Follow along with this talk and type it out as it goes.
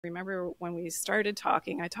Remember when we started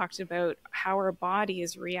talking, I talked about how our body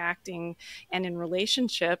is reacting and in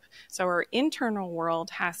relationship. So our internal world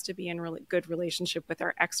has to be in really good relationship with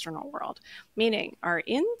our external world, meaning our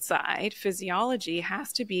inside physiology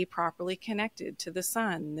has to be properly connected to the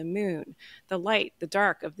sun, the moon, the light, the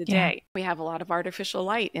dark of the day. We have a lot of artificial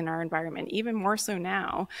light in our environment, even more so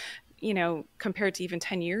now, compared to even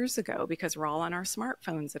 10 years ago, because we're all on our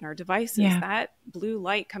smartphones and our devices. That blue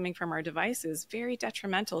light coming from our devices is very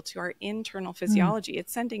detrimental to our internal physiology.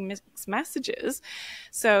 It's sending mixed messages.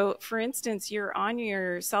 So for instance, you're on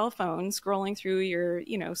your cell phone scrolling through your,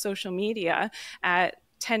 social media at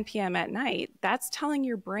 10 p.m. at night. That's telling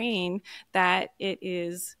your brain that it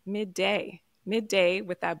is midday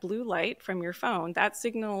with that blue light from your phone. That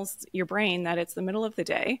signals your brain that it's the middle of the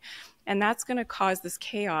day. And that's going to cause this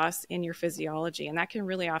chaos in your physiology. And that can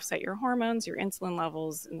really offset your hormones, your insulin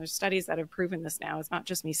levels. And there's studies that have proven this now. It's not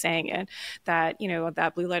just me saying it, that,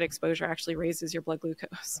 that blue light exposure actually raises your blood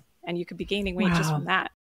glucose. And you could be gaining weight just from that.